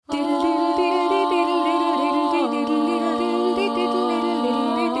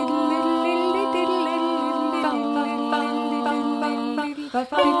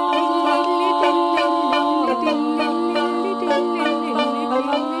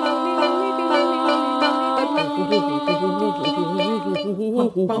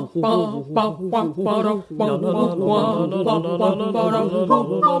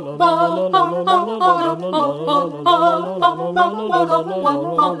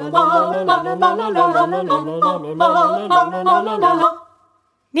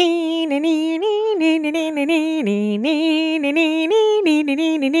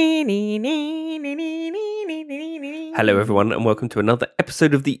Hello everyone and welcome to another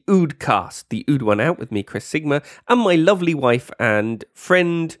episode of the Oodcast, the Ood One Out with me, Chris Sigma, and my lovely wife and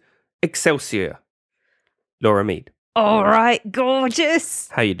friend Excelsior, Laura Mead. All right, gorgeous.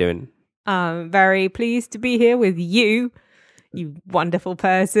 How you doing? I'm very pleased to be here with you, you wonderful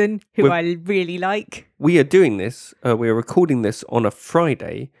person who I really like. We are doing this, we are recording this on a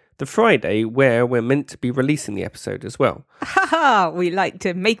Friday, the Friday where we're meant to be releasing the episode as well. Haha, we like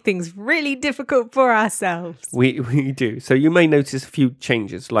to make things really difficult for ourselves. We do. So you may notice a few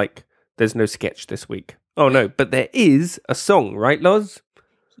changes, like there's no sketch this week. Oh no, but there is a song, right, Loz?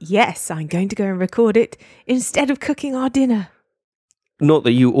 Yes, I'm going to go and record it instead of cooking our dinner. Not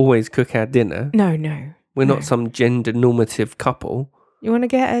that you always cook our dinner. No. We're not some gender normative couple. You want to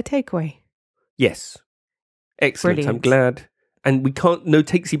get a takeaway? Yes. Excellent. Brilliant. I'm glad. And we can't, no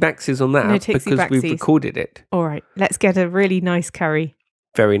takesy backsies on that No because takesy-backsies. we've recorded it. All right, let's get a really nice curry.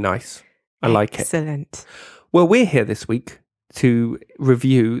 Very nice. I like it. Excellent. Well, we're here this week to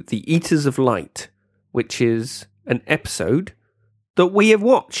review The Eaters of Light, which is an episode that we have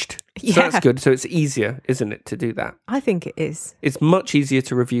watched. Yeah. So that's good. So it's easier, isn't it, to do that? I think it is. It's much easier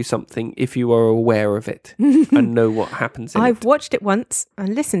to review something if you are aware of it and know what happens in I've it. watched it once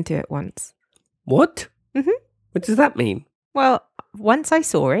and listened to it once. What? Mhm. What does that mean? Well, once I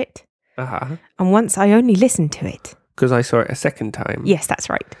saw it, Uh-huh. and once I only listened to it. Because I saw it a second time. Yes, that's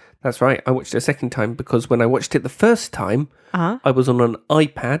right. That's right. I watched it a second time because when I watched it the first time, Uh-huh. I was on an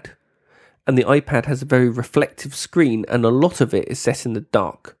iPad, and the iPad has a very reflective screen, and a lot of it is set in the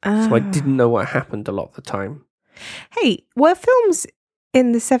dark. So I didn't know what happened a lot of the time. Hey, were films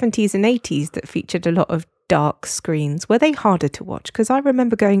in the 70s and 80s that featured a lot of dark screens, were they harder to watch? Because I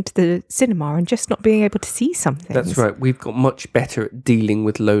remember going to the cinema and just not being able to see something. That's right. We've got much better at dealing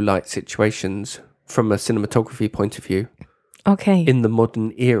with low light situations from a cinematography point of view Okay. in the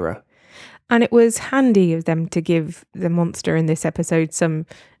modern era. And it was handy of them to give the monster in this episode some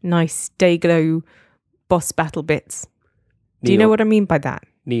nice day-glow boss battle bits. Do you know what I mean by that?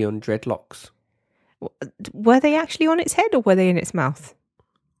 Neon dreadlocks. Were they actually on its head or were they in its mouth?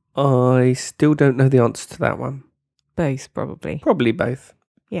 I still don't know the answer to that one. Both, probably. Probably both.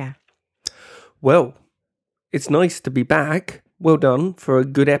 Yeah. Well, it's nice to be back. Well done for a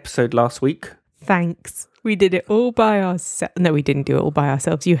good episode last week. Thanks. We did it all by ourselves. No, we didn't do it all by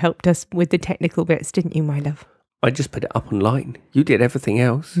ourselves. You helped us with the technical bits, didn't you, my love? I just put it up online. You did everything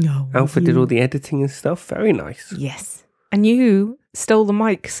else. No. Alpha did all the editing and stuff. Very nice. Yes. And you stole the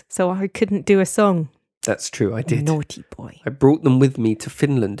mics, so I couldn't do a song. That's true, I did. Naughty boy. I brought them with me to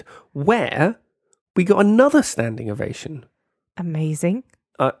Finland, where we got another standing ovation. Amazing.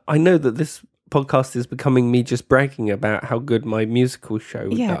 I know that this podcast is becoming me just bragging about how good my musical show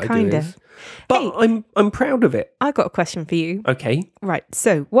Yeah, that I do kinda. is. But I'm proud of it. I got a question for you. Okay. Right.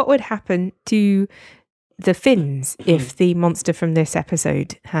 So, what would happen to the Finns if the monster from this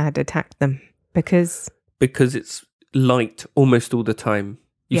episode had attacked them? Because it's light almost all the time.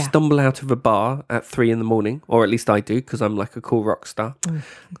 You Yeah. stumble out of a bar at 3 a.m, or at least I do, because I'm like a cool rock star.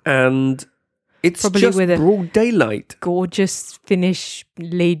 And it's Probably just with a- broad daylight. gorgeous Finnish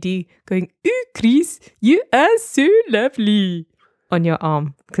lady going, "Ooh, Chris, you are so lovely," on your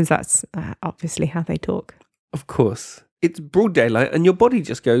arm, because that's obviously how they talk. Of course. It's broad daylight and your body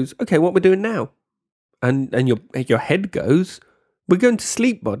just goes, okay, what we're doing now? And your head goes, we're going to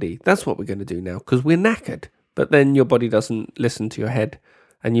sleep, body. That's what we're going to do now, because we're knackered. But then your body doesn't listen to your head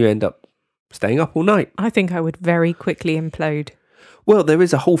and you end up staying up all night. I think I would very quickly implode. Well, there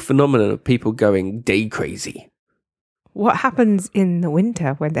is a whole phenomenon of people going day crazy. What happens in the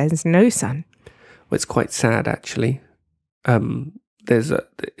winter when there's no sun? Well, it's quite sad, actually.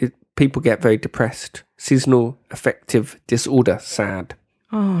 People get very depressed. Seasonal affective disorder, sad.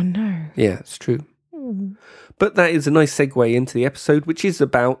 Oh, no. Yeah, it's true. But that is a nice segue into the episode, which is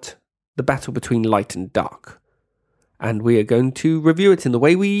about the battle between light and dark. And we are going to review it in the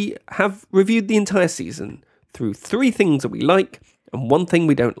way we have reviewed the entire season, through 3 things that we like and 1 thing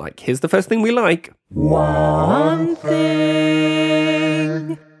we don't like. Here's the first thing we like. One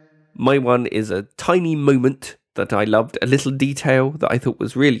thing. My one is a tiny moment that I loved, a little detail that I thought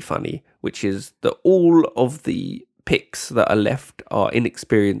was really funny, which is that all of the pics that are left are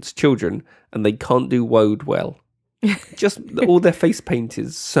inexperienced children and they can't do woad well. Just all their face paint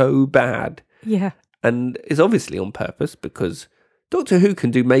is so bad. Yeah. And it's obviously on purpose because Doctor Who can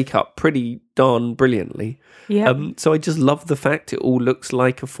do makeup pretty darn brilliantly. Yeah. So I just love the fact it all looks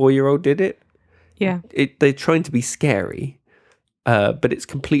like a 4-year-old did it. Yeah. They're trying to be scary, but it's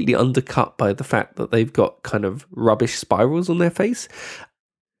completely undercut by the fact that they've got kind of rubbish spirals on their face.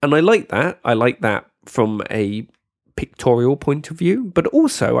 And I like that. I like that from a pictorial point of view, but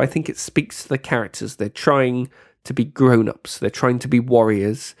also I think it speaks to the characters. They're trying to be grown-ups. They're trying to be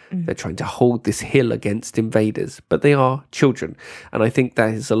warriors. They're trying to hold this hill against invaders, but they are children. And I think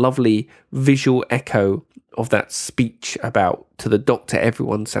that is a lovely visual echo of that speech about, to the Doctor,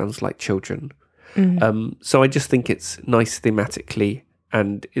 everyone sounds like children. So I just think it's nice thematically,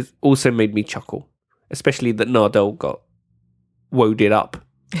 and it also made me chuckle, especially that Nardole got woaded up.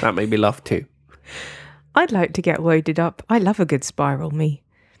 That made me laugh too. I'd like to get woaded up. I love a good spiral, me.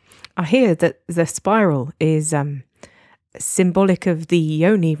 I hear that the spiral is symbolic of the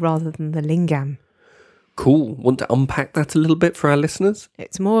yoni rather than the lingam. Cool. Want to unpack that a little bit for our listeners?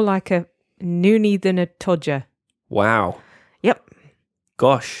 It's more like a noonie than a todger. Wow. Yep.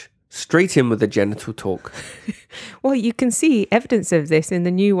 Gosh. Straight in with the genital talk. Well, you can see evidence of this in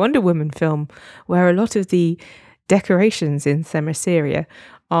the new Wonder Woman film, where a lot of the decorations in Themyscira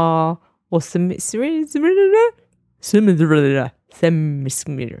are... Themyscira?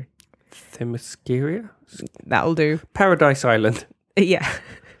 That'll do. Paradise Island. Yeah.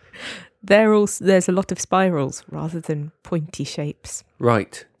 There's a lot of spirals rather than pointy shapes.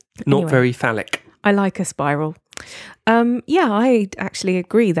 Right. Not Anyway. very phallic. I like a spiral. Yeah, I actually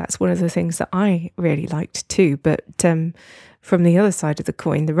agree. That's one of the things that I really liked too. But from the other side of the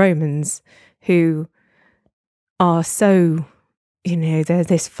coin, the Romans, who are so, they're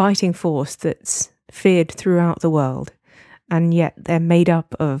this fighting force that's feared throughout the world, and yet they're made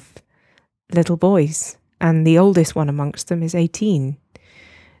up of little boys, and the oldest one amongst them is 18.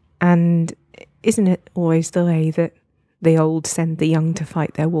 And isn't it always the way that the old send the young to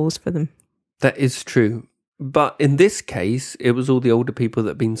fight their wars for them? That is true. But in this case, it was all the older people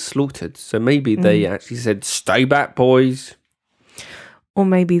that had been slaughtered. So maybe they actually said, stay back, boys. Or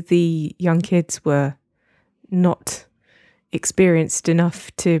maybe the young kids were not experienced enough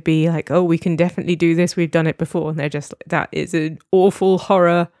to be like, oh, we can definitely do this. We've done it before. And they're just like, that is an awful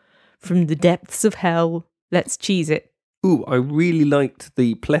horror from the depths of hell. Let's cheese it. Ooh, I really liked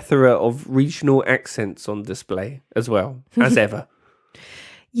the plethora of regional accents on display as well, as ever.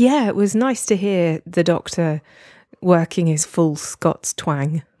 Yeah, it was nice to hear the Doctor working his full Scots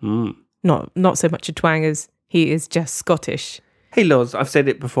twang. Not so much a twang as he is just Scottish. Hey, Loz, I've said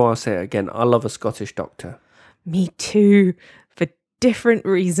it before, I'll say it again. I love a Scottish Doctor. Me too, for different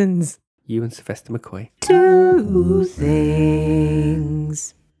reasons. You and Sylvester McCoy. 2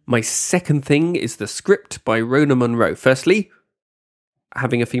 things. My second thing is the script by Rona Munro. Firstly,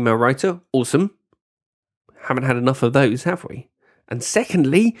 having a female writer, awesome. Haven't had enough of those, have we? And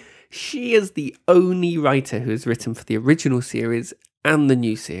secondly, she is the only writer who has written for the original series and the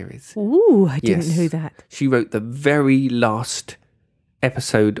new series. Ooh, I didn't know that. She wrote the very last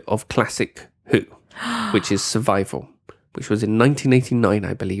episode of Classic Who, which is Survival, which was in 1989,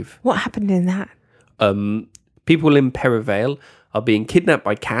 I believe. What happened in that? People in Perivale are being kidnapped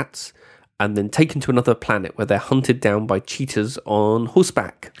by cats and then taken to another planet where they're hunted down by cheetahs on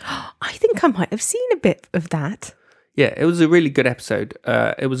horseback. I think I might have seen a bit of that. Yeah, it was a really good episode.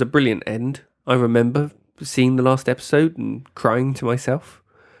 It was a brilliant end. I remember seeing the last episode and crying to myself,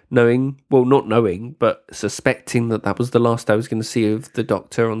 not knowing, but suspecting that was the last I was going to see of the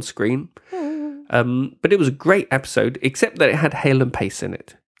Doctor on screen. But it was a great episode, except that it had Hale and Pace in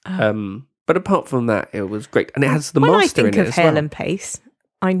it. But apart from that, it was great. And it has the Master in it as well. When I think of Hale and Pace,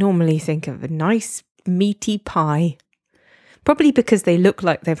 I normally think of a nice meaty pie. Probably because they look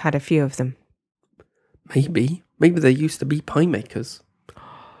like they've had a few of them. Maybe they used to be pie makers.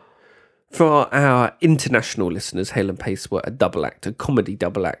 For our international listeners, Hale and Pace were a double act, a comedy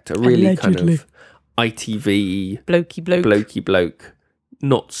double act, a really Allegedly. kind of ITV blokey bloke,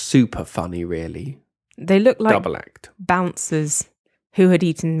 not super funny really. They look like double act bouncers who had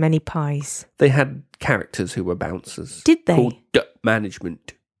eaten many pies. They had characters who were bouncers. Did they? Called Dirt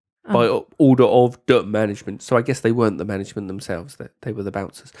Management. By order of Dirt Management. So I guess they weren't the management themselves, they were the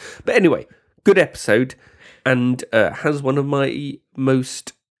bouncers. But anyway, good episode, and has one of my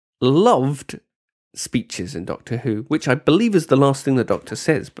most loved speeches in Doctor Who, which I believe is the last thing the Doctor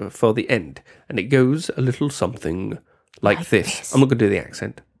says before the end. And it goes a little something like this. I'm not going to do the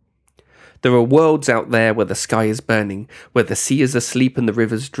accent. There are worlds out there where the sky is burning, where the sea is asleep and the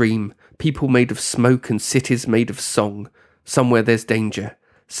rivers dream, people made of smoke and cities made of song. Somewhere there's danger,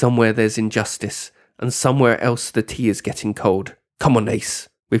 somewhere there's injustice, and somewhere else the tea is getting cold. Come on, Ace,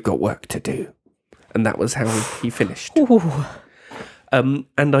 we've got work to do. And that was how he finished. Ooh. And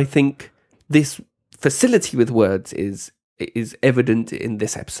I think this facility with words is evident in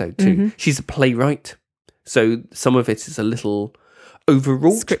this episode too. She's a playwright, so some of it is a little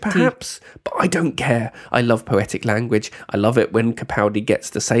overwrought, scripty, perhaps, but I don't care. I love poetic language. I love it when Capaldi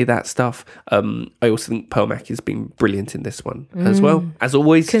gets to say that stuff. I also think Pearl Mackie's been brilliant in this one as well. As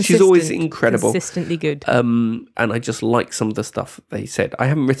always, she's always incredible. Consistently good. And I just like some of the stuff they said. I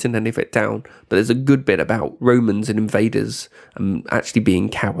haven't written any of it down, but there's a good bit about Romans and invaders actually being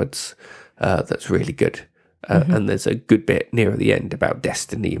cowards that's really good. And there's a good bit near the end about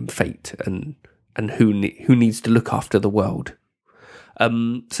destiny and fate and who needs to look after the world.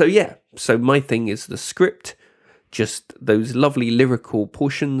 So my thing is the script, just those lovely lyrical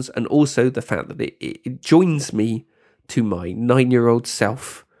portions, and also the fact that it joins me to my 9-year-old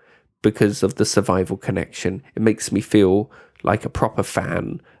self because of the survival connection. It makes me feel like a proper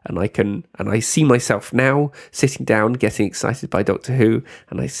fan, and I see myself now sitting down getting excited by Doctor Who,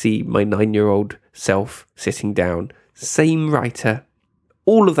 and I see my 9-year-old self sitting down, same writer,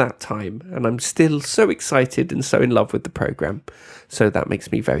 all of that time, and I'm still so excited and so in love with the programme. So that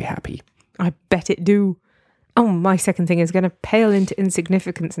makes me very happy. I bet it do. Oh, my second thing is going to pale into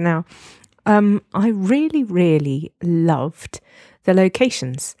insignificance now. I really, really loved the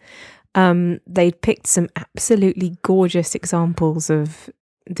locations. They'd picked some absolutely gorgeous examples of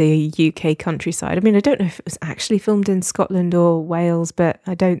the UK countryside. I mean, I don't know if it was actually filmed in Scotland or Wales, but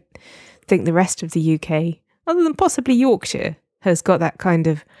I don't think the rest of the UK, other than possibly Yorkshire, has got that kind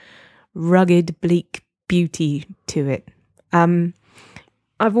of rugged, bleak beauty to it.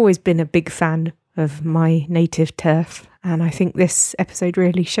 I've always been a big fan of my native turf, and I think this episode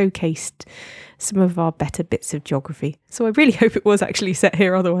really showcased some of our better bits of geography. So I really hope it was actually set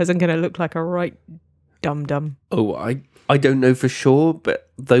here, otherwise I'm going to look like a right dum-dum. Oh, I don't know for sure, but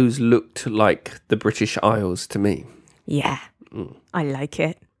those looked like the British Isles to me. Yeah, I like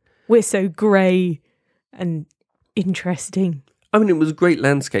it. We're so grey and interesting. I mean, it was a great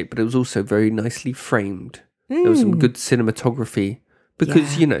landscape, but it was also very nicely framed. There was some good cinematography,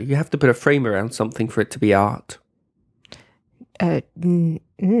 because, you have to put a frame around something for it to be art. There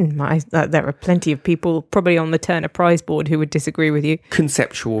are plenty of people, probably on the Turner Prize board, who would disagree with you.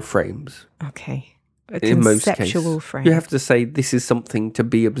 Conceptual frames. Okay. In most cases. Frame. You have to say this is something to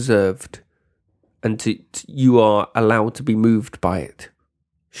be observed, and you are allowed to be moved by it.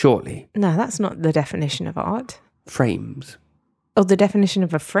 Surely. No, that's not the definition of art. Frames. Oh, the definition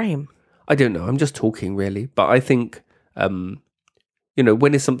of a frame. I don't know. I'm just talking, really. But I think, when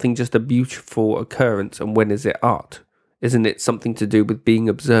is something just a beautiful occurrence and when is it art? Isn't it something to do with being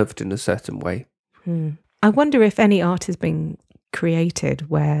observed in a certain way? I wonder if any art has been created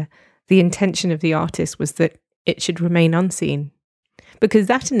where the intention of the artist was that it should remain unseen. Because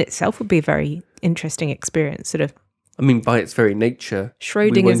that in itself would be a very interesting experience, sort of. I mean, by its very nature,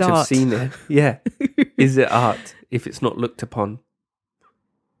 Schrodinger's we won't art. have seen it. Yeah. Is it art if it's not looked upon?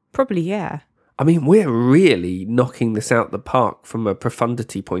 Probably, yeah. I mean, we're really knocking this out the park from a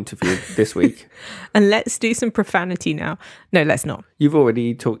profundity point of view this week. And let's do some profanity now. No, let's not. You've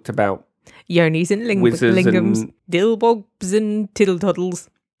already talked about Yonis and lingams, dillbobs and tiddle-toddles.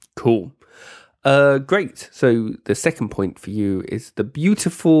 Cool. Great. So the second point for you is the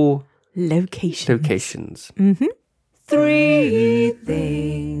beautiful locations. Mm-hmm. 3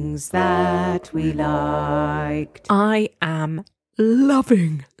 things that we liked. I am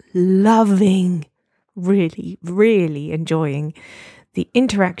loving, really, really enjoying the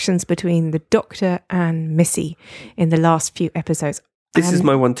interactions between the Doctor and Missy in the last few episodes. This is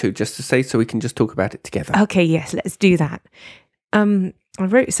my one too, just to say, so we can just talk about it together. Okay, yes, let's do that. I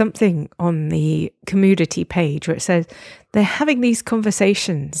wrote something on the community page where it says they're having these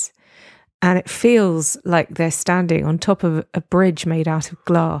conversations and it feels like they're standing on top of a bridge made out of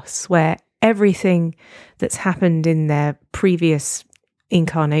glass where everything that's happened in their previous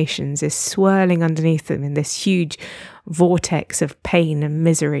incarnations is swirling underneath them in this huge vortex of pain and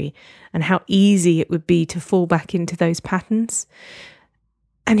misery, and how easy it would be to fall back into those patterns.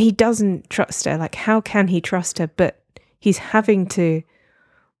 And he doesn't trust her. Like, how can he trust her? But he's having to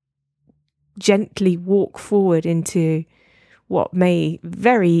gently walk forward into what may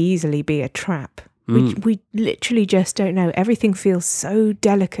very easily be a trap. We literally just don't know. Everything feels so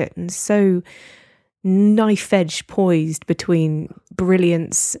delicate and so knife-edge poised between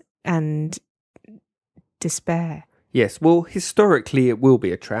brilliance and despair. Yes, well, historically it will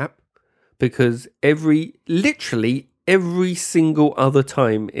be a trap, because literally every single other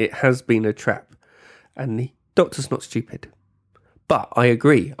time it has been a trap. And the Doctor's not stupid. But I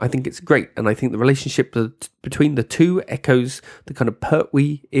agree. I think it's great. And I think the relationship between the two echoes the kind of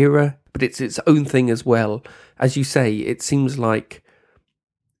Pertwee era, but it's its own thing as well. As you say, it seems like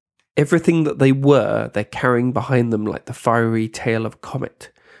everything that they were, they're carrying behind them like the fiery tail of a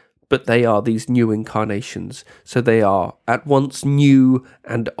comet. But they are these new incarnations. So they are at once new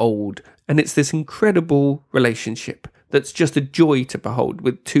and old. And it's this incredible relationship that's just a joy to behold,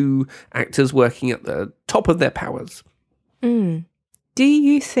 with two actors working at the top of their powers. Do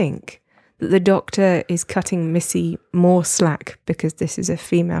you think that the Doctor is cutting Missy more slack because this is a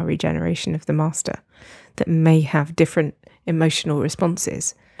female regeneration of the Master that may have different emotional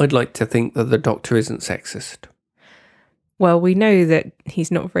responses? I'd like to think that the Doctor isn't sexist. Well, we know that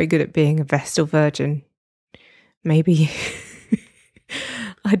he's not very good at being a Vestal Virgin. Maybe...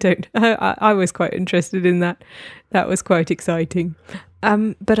 I was quite interested in that. That was quite exciting.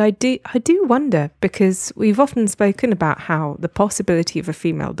 But I do wonder, because we've often spoken about how the possibility of a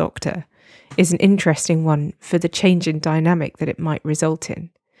female Doctor is an interesting one for the change in dynamic that it might result in.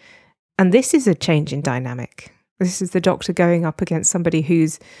 And this is a change in dynamic. This is the Doctor going up against somebody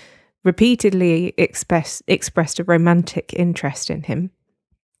who's repeatedly expressed a romantic interest in him,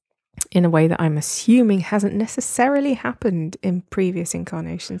 in a way that I'm assuming hasn't necessarily happened in previous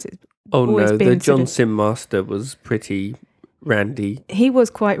incarnations. Oh no, the John Sim Master was pretty randy. He was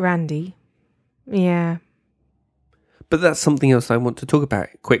quite randy. Yeah. But that's something else I want to talk about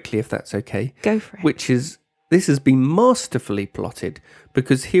quickly, if that's okay. Go for it. Which is, this has been masterfully plotted,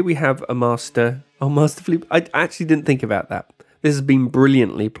 because here we have a Master... Oh, masterfully... I actually didn't think about that. This has been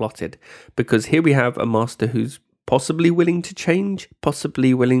brilliantly plotted, because here we have a Master who's possibly willing to change,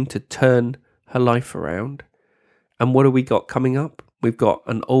 possibly willing to turn her life around. And what have we got coming up? We've got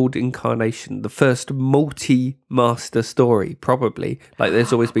an old incarnation, the first multi-Master story, probably. Like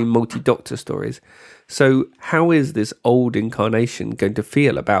there's always been multi-Doctor stories. So how is this old incarnation going to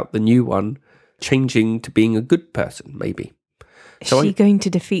feel about the new one changing to being a good person, maybe? Is she going to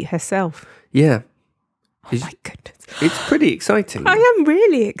defeat herself? Yeah. Oh my goodness. It's pretty exciting. I am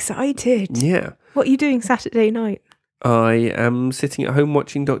really excited. Yeah. What are you doing Saturday night? I am sitting at home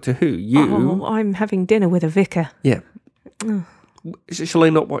watching Doctor Who. You? Oh, I'm having dinner with a vicar. Yeah. Oh. Shall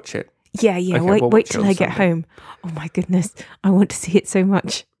I not watch it? Yeah. Okay, wait till I get home. Oh my goodness. I want to see it so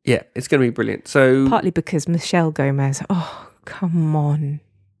much. Yeah, it's going to be brilliant. So partly because Michelle Gomez. Oh, come on.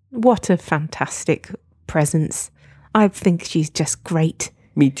 What a fantastic presence. I think she's just great.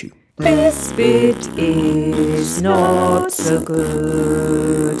 Me too. This bit is not so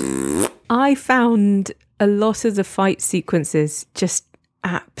good. I found a lot of the fight sequences just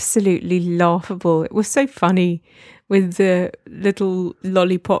absolutely laughable. It was so funny with the little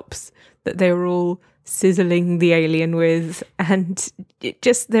lollipops that they were all sizzling the alien with, and it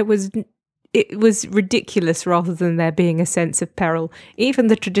was ridiculous rather than there being a sense of peril. Even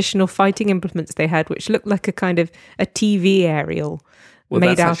the traditional fighting implements they had, which looked like a kind of a TV aerial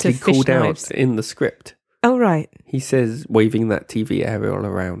made out of fish knives. Out in the script. Oh, right. He says waving that TV aerial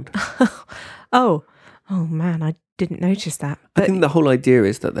around. Oh man, I didn't notice that. But I think the whole idea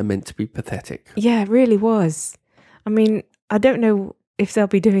is that they're meant to be pathetic. Yeah, it really was. I mean, I don't know if they'll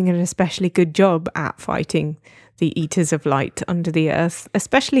be doing an especially good job at fighting the Eaters of Light under the earth,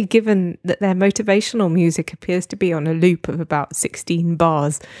 especially given that their motivational music appears to be on a loop of about 16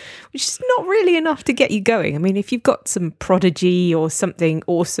 bars, which is not really enough to get you going. I mean, if you've got some Prodigy or something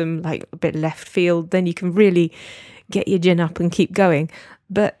awesome, like a bit left field, then you can really get your gin up and keep going.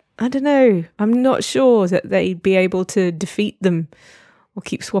 But I don't know, I'm not sure that they'd be able to defeat them or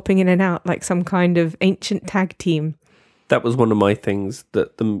keep swapping in and out like some kind of ancient tag team. That was one of my things,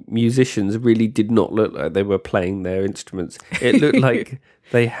 that the musicians really did not look like they were playing their instruments. It looked like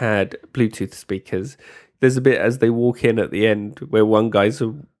they had Bluetooth speakers. There's a bit as they walk in at the end where one guy's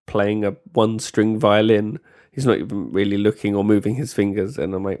playing a one-string violin. He's not even really looking or moving his fingers.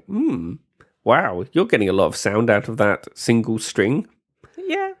 And I'm like, wow, you're getting a lot of sound out of that single string.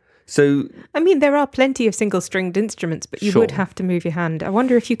 Yeah. So, I mean, there are plenty of single-stringed instruments, but you would have to move your hand. I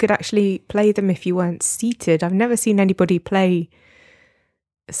wonder if you could actually play them if you weren't seated. I've never seen anybody play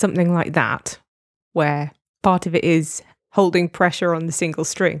something like that, where part of it is holding pressure on the single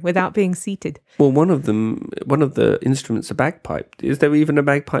string without being seated. Well, one of the instruments, a bagpipe. Is there even a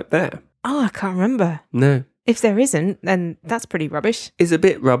bagpipe there? Oh, I can't remember. No. If there isn't, then that's pretty rubbish. It's a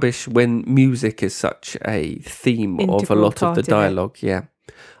bit rubbish when music is such a theme of a lot of the dialogue, yeah.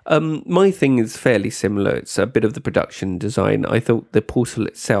 My thing is fairly similar. It's a bit of the production design. I thought the portal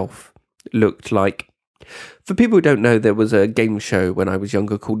itself looked like... For people who don't know, there was a game show when I was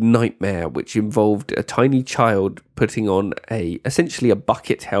younger called Nightmare, which involved a tiny child putting on essentially a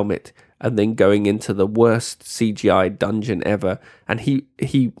bucket helmet and then going into the worst CGI dungeon ever. And he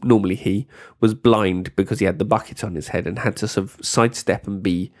was blind because he had the bucket on his head and had to sort of sidestep and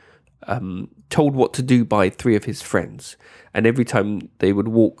be told what to do by 3 of his friends. And every time they would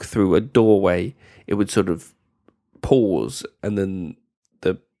walk through a doorway, it would sort of pause and then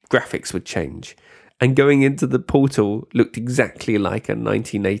the graphics would change. And going into the portal looked exactly like a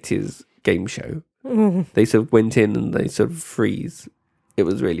 1980s game show. They sort of went in and they sort of freeze. It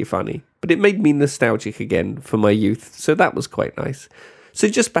was really funny. But it made me nostalgic again for my youth. So that was quite nice. So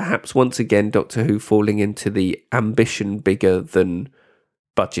just perhaps once again, Doctor Who falling into the ambition bigger than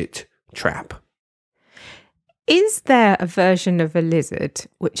budget trap. Is there a version of a lizard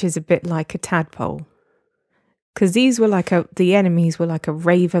which is a bit like a tadpole? Because these were the enemies were like a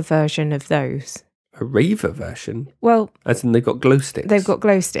raver version of those. A raver version? Well, as in they've got glow sticks. They've got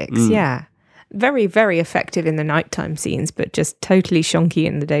glow sticks, yeah. Very, very effective in the nighttime scenes, but just totally shonky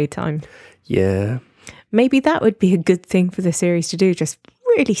in the daytime. Yeah. Maybe that would be a good thing for the series to do, just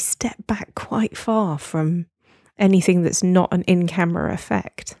really step back quite far from anything that's not an in-camera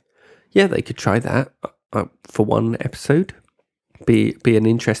effect. Yeah, they could try that for one episode. Be an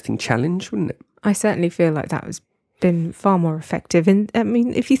interesting challenge, wouldn't it? I certainly feel like that has been far more effective. And I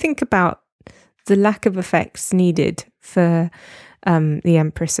mean, if you think about the lack of effects needed for the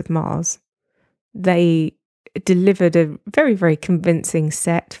Empress of Mars, they delivered a very, very convincing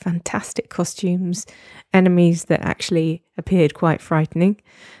set, fantastic costumes, enemies that actually appeared quite frightening.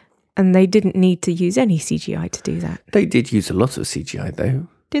 And they didn't need to use any CGI to do that. They did use a lot of CGI, though.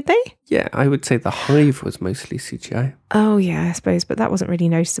 Did they? Yeah, I would say the Hive was mostly CGI. Oh, yeah, I suppose, but that wasn't really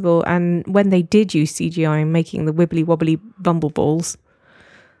noticeable. And when they did use CGI in making the wibbly-wobbly bumbleballs,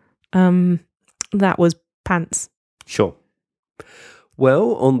 that was pants. Sure.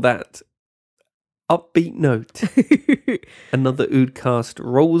 Well, on that upbeat note, another Oodcast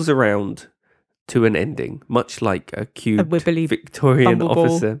rolls around to an ending, much like a cute Victorian bumbleball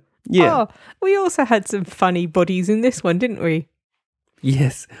officer. Yeah. Oh, we also had some funny bodies in this one, didn't we?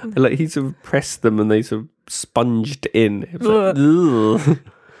 Yes. Like he sort of pressed them and they sort of sponged in. It was like,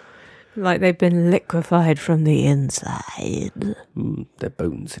 like they've been liquefied from the inside. Their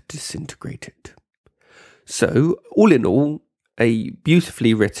bones had disintegrated. So, all in all, a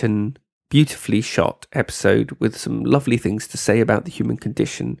beautifully written, beautifully shot episode with some lovely things to say about the human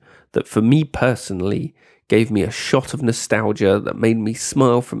condition that for me personally gave me a shot of nostalgia that made me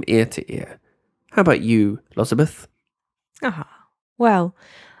smile from ear to ear. How about you, Elizabeth? Well,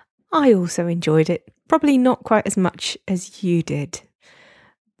 I also enjoyed it. Probably not quite as much as you did,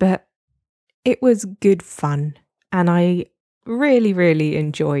 but it was good fun. And I really, really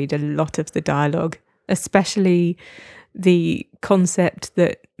enjoyed a lot of the dialogue, especially the concept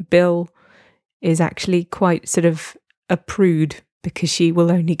that Bill is actually quite sort of a prude because she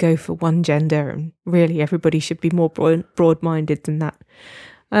will only go for one gender and really everybody should be more broad-minded than that.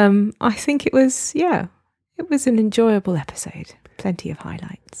 I think it was an enjoyable episode. Plenty of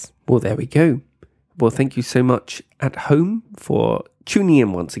highlights. Well, there we go. Well, thank you so much at home for tuning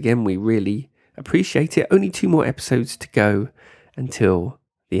in once again. We really appreciate it. Only 2 more episodes to go until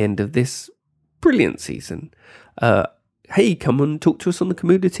the end of this brilliant season. Hey, come and talk to us on the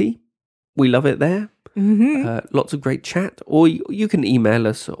community. We love it there. Mm-hmm. Lots of great chat. Or you can email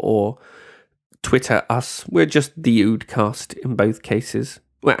us or Twitter us. We're just the Oodcast in both cases.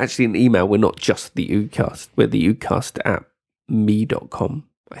 Well, actually, in email, we're not just the Oodcast. We're the Oodcast at me.com,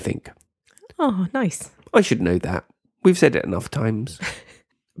 I think. Oh, nice. I should know that. We've said it enough times.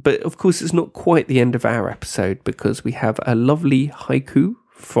 But of course, it's not quite the end of our episode because we have a lovely haiku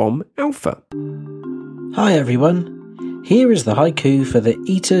from Alpha. Hi everyone. Here is the haiku for the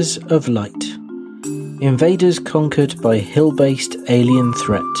Eaters of Light. Invaders conquered by hill-based alien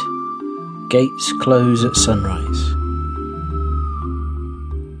threat. Gates close at sunrise.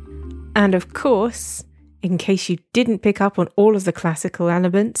 And of course, in case you didn't pick up on all of the classical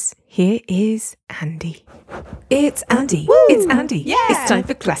elements, here is Andy. It's Andy. Woo! It's Andy. Yeah! It's time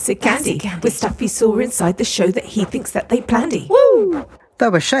for Classic Andy. With stuff he saw inside the show that he thinks that they planned. Woo!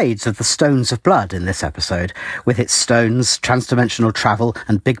 There were shades of the Stones of Blood in this episode, with its stones, transdimensional travel,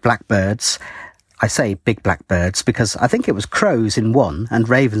 and big black birds. I say big black birds because I think it was crows in one and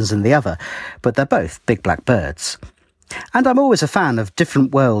ravens in the other, but they're both big black birds. And I'm always a fan of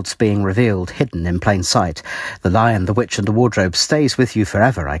different worlds being revealed, hidden in plain sight. The Lion, the Witch and the Wardrobe stays with you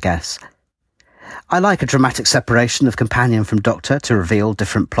forever, I guess. I like a dramatic separation of companion from Doctor to reveal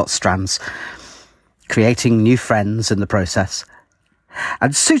different plot strands, creating new friends in the process.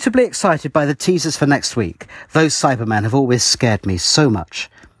 And suitably excited by the teasers for next week. Those Cybermen have always scared me so much.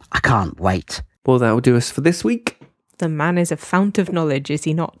 I can't wait. Well, that will do us for this week. The man is a fount of knowledge, is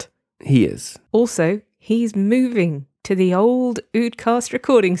he not? He is. Also, he's moving to the old Oodcast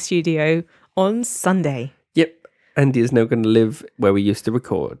recording studio on Sunday. Yep. Andy is now going to live where we used to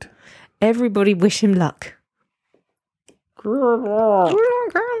record. Everybody wish him luck.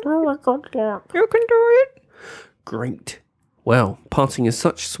 You can do it. Great. Well, parting is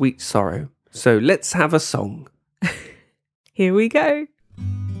such sweet sorrow. So let's have a song. Here we go.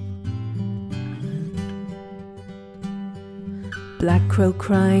 Black crow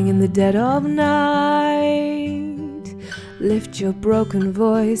crying in the dead of night. Lift your broken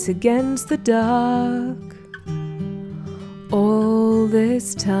voice against the dark. All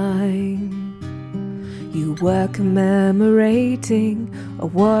this time you were commemorating a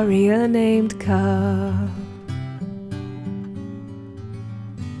warrior named Ka.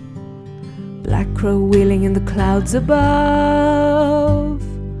 Black crow wheeling in the clouds above,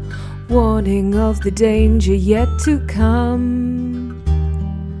 warning of the danger yet to come.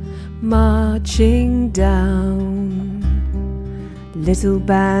 Marching down, little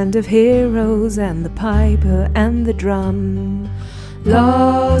band of heroes and the piper and the drum.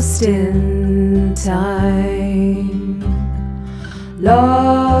 Lost in time,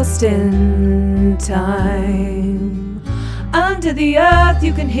 lost in time. Under the earth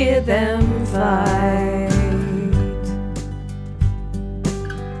you can hear them fight.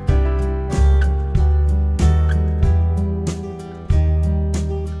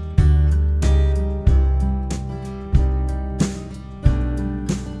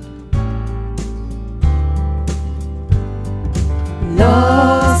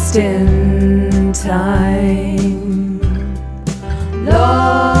 Lost in time,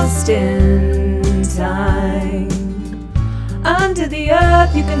 lost in time. Under the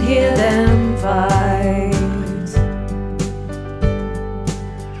earth you can hear them fight.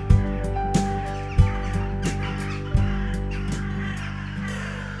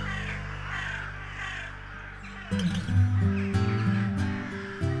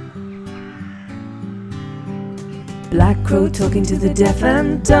 Black crow talking to the deaf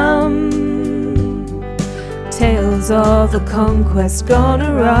and dumb, tales of a conquest gone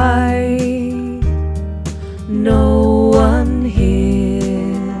awry. No one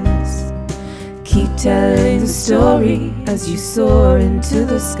hears. Keep telling the story as you soar into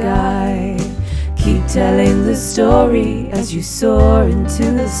the sky. Keep telling the story as you soar into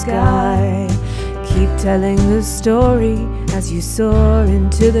the sky. Keep telling the story as you soar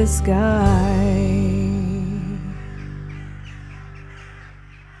into the sky.